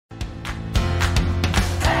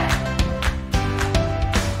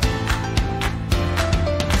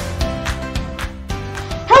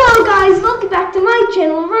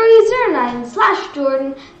channel,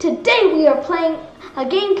 Roryoi09/Jordan. Today we are playing a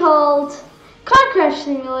game called Car Crash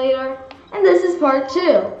Simulator, and this is part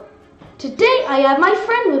 2. Today I have my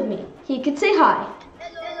friend with me. He could say hi.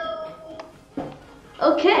 Hello.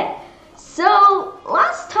 Okay, so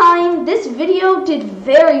last time this video did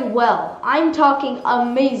very well. I'm talking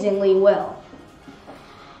amazingly well.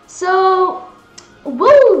 So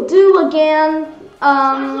we'll do again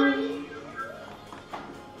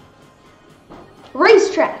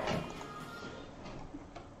racetrack.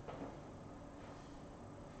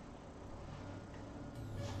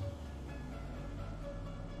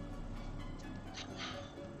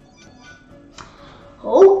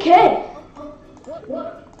 Okay.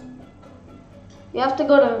 You have to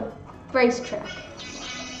go to racetrack.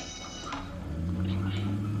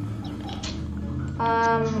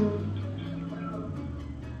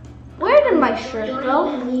 Where did my shirt go?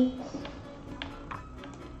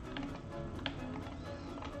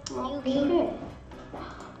 Okay.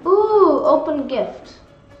 Ooh, open gift.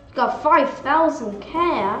 Got 5,000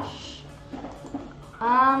 cash.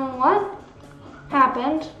 What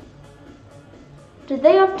happened? Did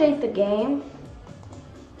they update the game?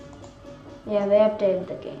 Yeah, they updated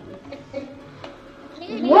the game.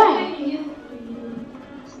 Wow.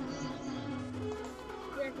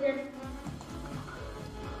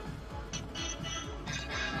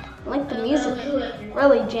 I like the music,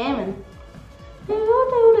 really jamming.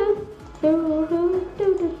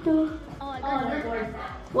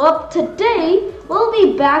 Well, today we'll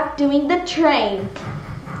be back doing the train.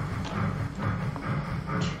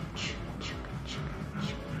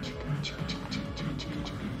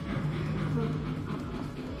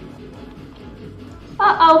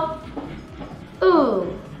 Uh-oh.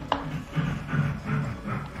 Ooh.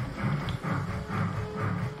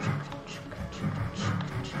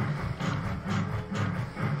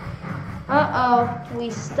 Uh-oh, we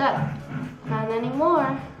stuck. Not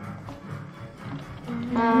anymore.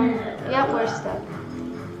 Yep, we're stuck.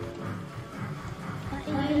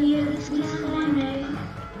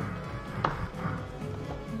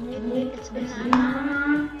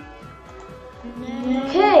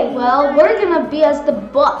 Okay, well, we're gonna be as the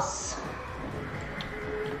bus.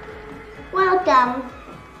 Welcome.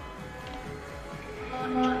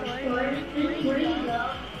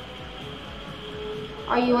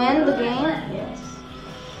 Are you in the game? Yes.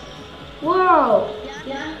 Whoa.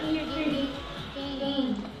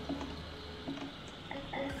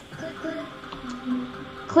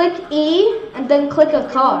 Click E and then click a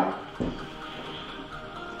car.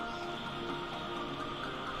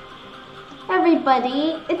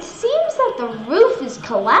 Everybody, it seems that the roof is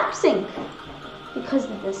collapsing because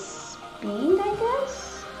of the speed, I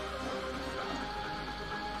guess.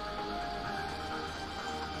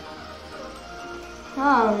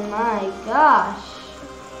 Oh my gosh.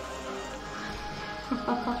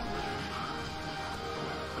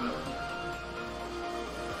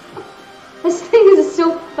 This thing is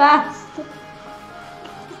so fast.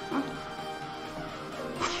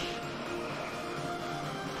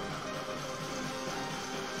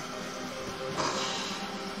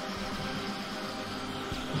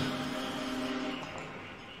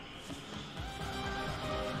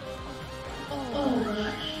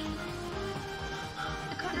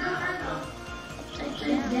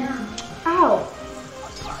 Ow.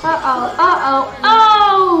 Uh-oh, uh-oh,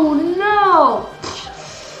 oh no!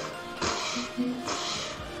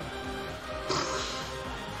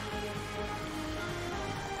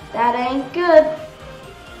 That ain't good.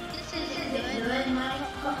 This is good. My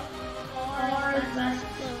car is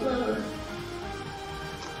slow.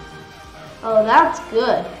 Oh, that's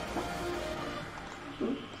good.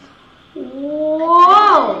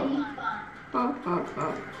 Whoa!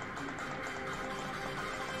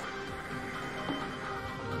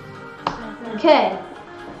 Okay,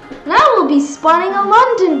 now we'll be spotting a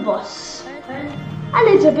London bus. A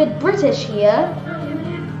little bit British here.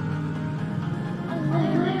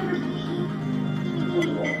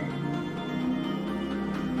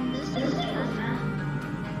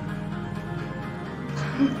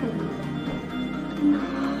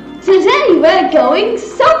 Today we're going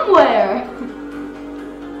somewhere.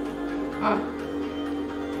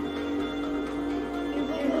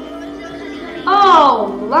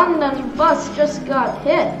 Oh, London bus just got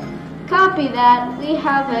hit. Copy that. We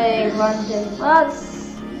have a London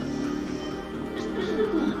bus.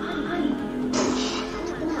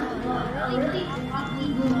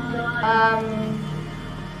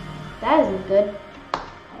 That isn't good.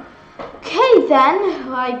 Okay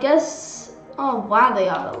then, I guess. Oh wow, they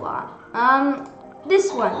have a lot.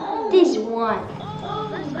 This one. This one. Oh,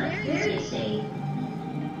 that's very safe.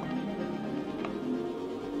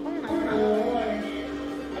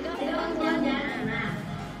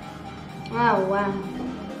 Oh, wow.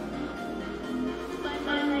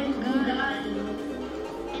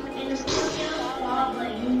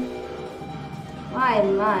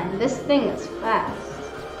 My, this thing is fast.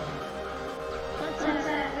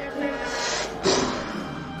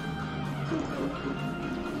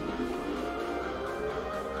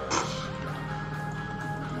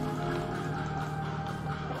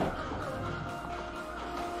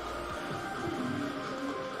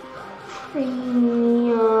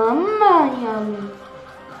 Yum.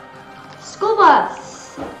 School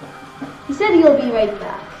bus. He said he'll be right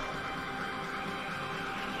back.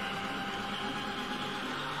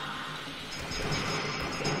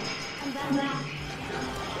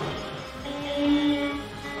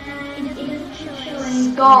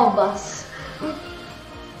 School bus.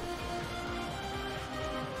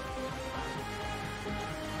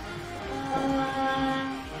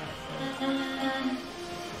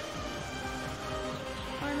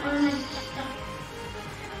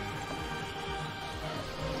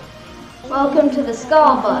 Welcome to the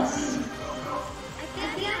skull bus.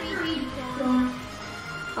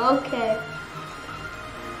 Okay.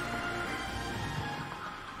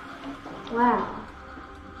 Wow.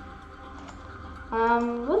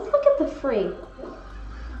 Let's look at the free.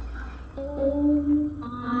 Oh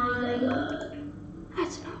my god.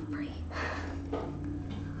 That's not free.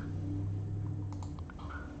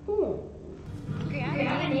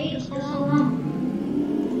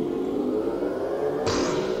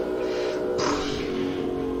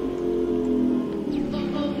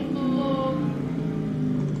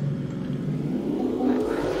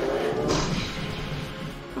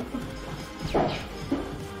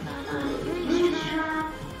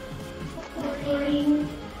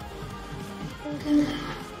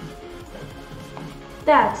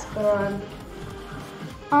 That's gone.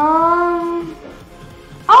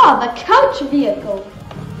 The couch vehicle.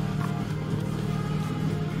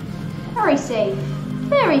 Very safe.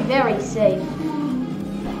 Very, very safe.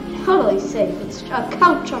 Totally safe. It's a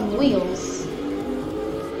couch on wheels.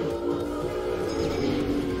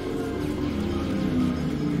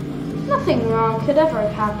 Nothing wrong could ever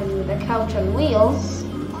happen with a couch on wheels.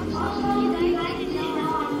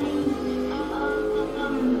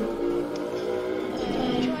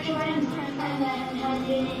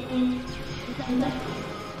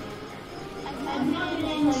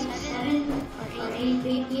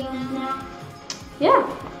 Yeah.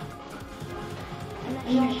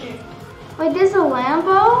 Wait, there's a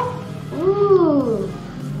Lambo? Ooh.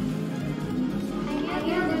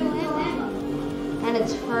 And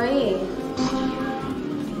it's free.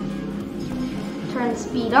 Turn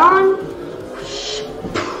speed on.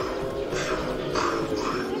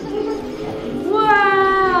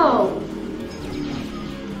 Wow.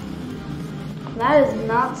 That is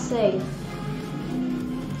not safe.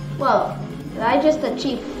 Whoa, did I just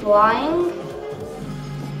achieve flying?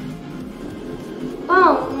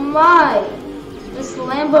 Oh my! This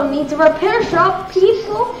Lambo needs a repair shop,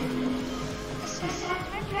 people!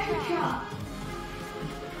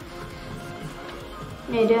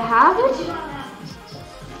 Need to have it?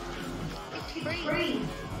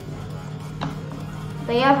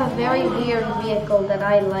 They have a very weird vehicle that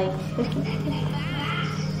I like.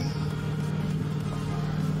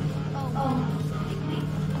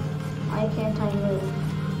 Why can't I move?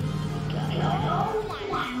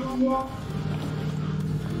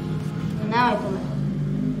 Now I can move.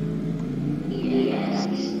 Yes.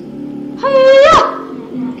 Hiya!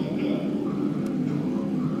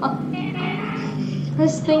 Oh.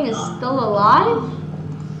 This thing is still alive?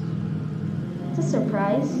 It's a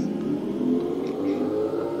surprise.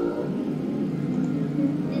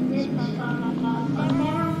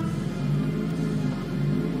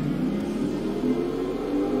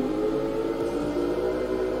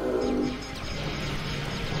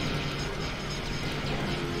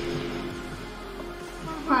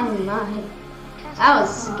 Oh my, that was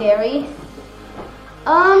scary.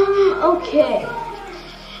 Okay.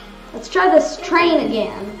 Let's try this train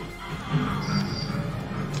again.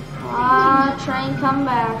 Train, come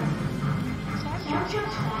back.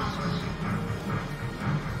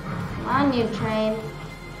 Come on, you train.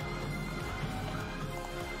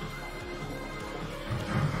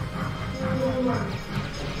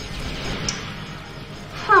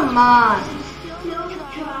 Come on.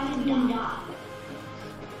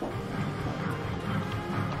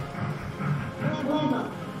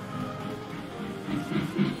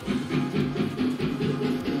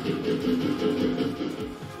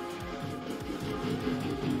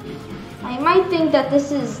 I might think that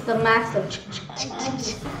this is the max of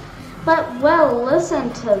But well,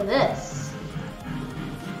 listen to this.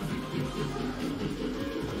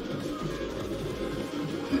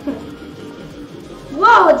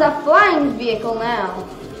 Whoa, it's a flying vehicle now.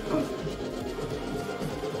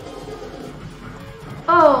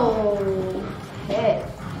 Oh, okay.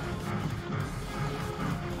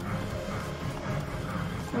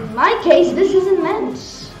 In my case, this is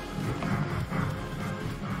immense.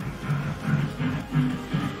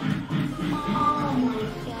 Oh my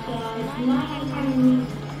god.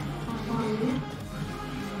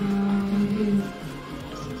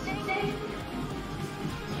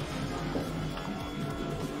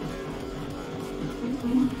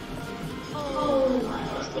 Oh my,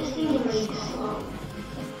 this thing is really slow.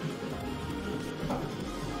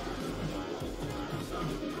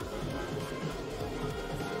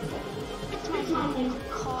 It's my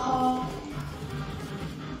car.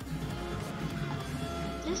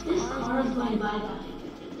 This car is going by.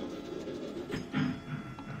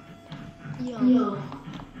 Yo.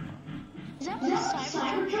 Is that the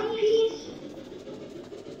Cybertruck piece?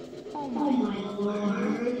 Oh my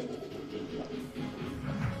lord.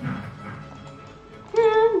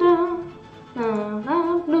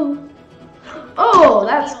 Oh,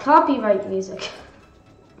 that's copyright music.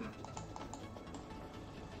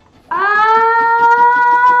 Ow!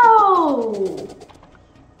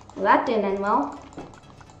 Well, that didn't end well.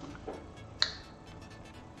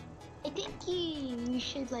 I think you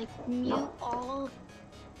should like mute all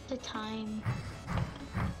the time.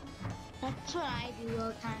 That's what I do all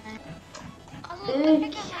the time.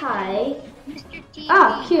 Okay. Mr. TV.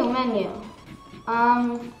 Ah, Q menu.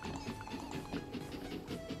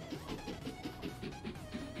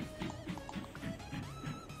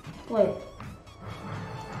 Wait.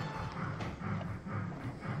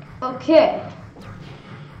 Okay.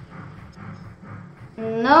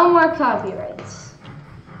 No more copyrights.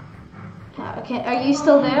 Okay, are you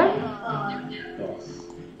still there? Yes.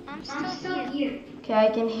 I'm still here. Okay, I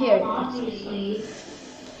can hear you. Obviously.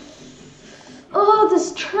 Oh,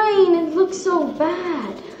 this train, it looks so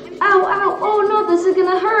bad. Ow, ow, oh no, this is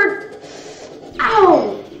gonna hurt.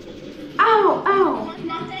 Ow, ow, ow.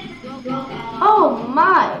 Oh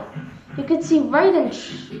my, you could see right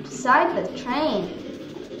inside the train.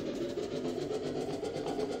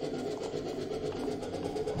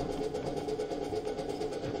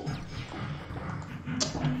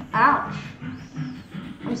 Ouch.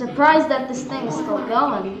 I'm surprised that this thing is still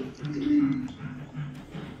going.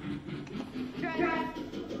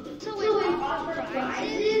 So when we offer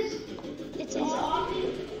prizes, it's all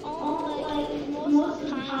like most of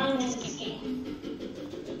the time in this game.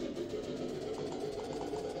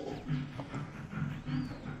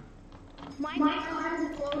 My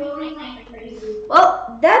cards are going like crazy.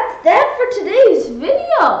 Well, that's that for today's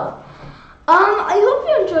video. I hope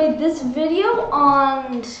you enjoyed this video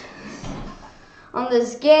on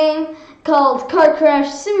this game called Car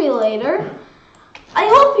Crash Simulator. I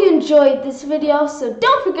hope you enjoyed this video, so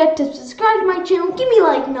don't forget to subscribe to my channel, give me a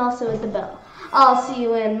like, and also hit the bell. I'll see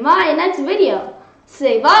you in my next video.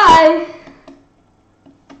 Say bye!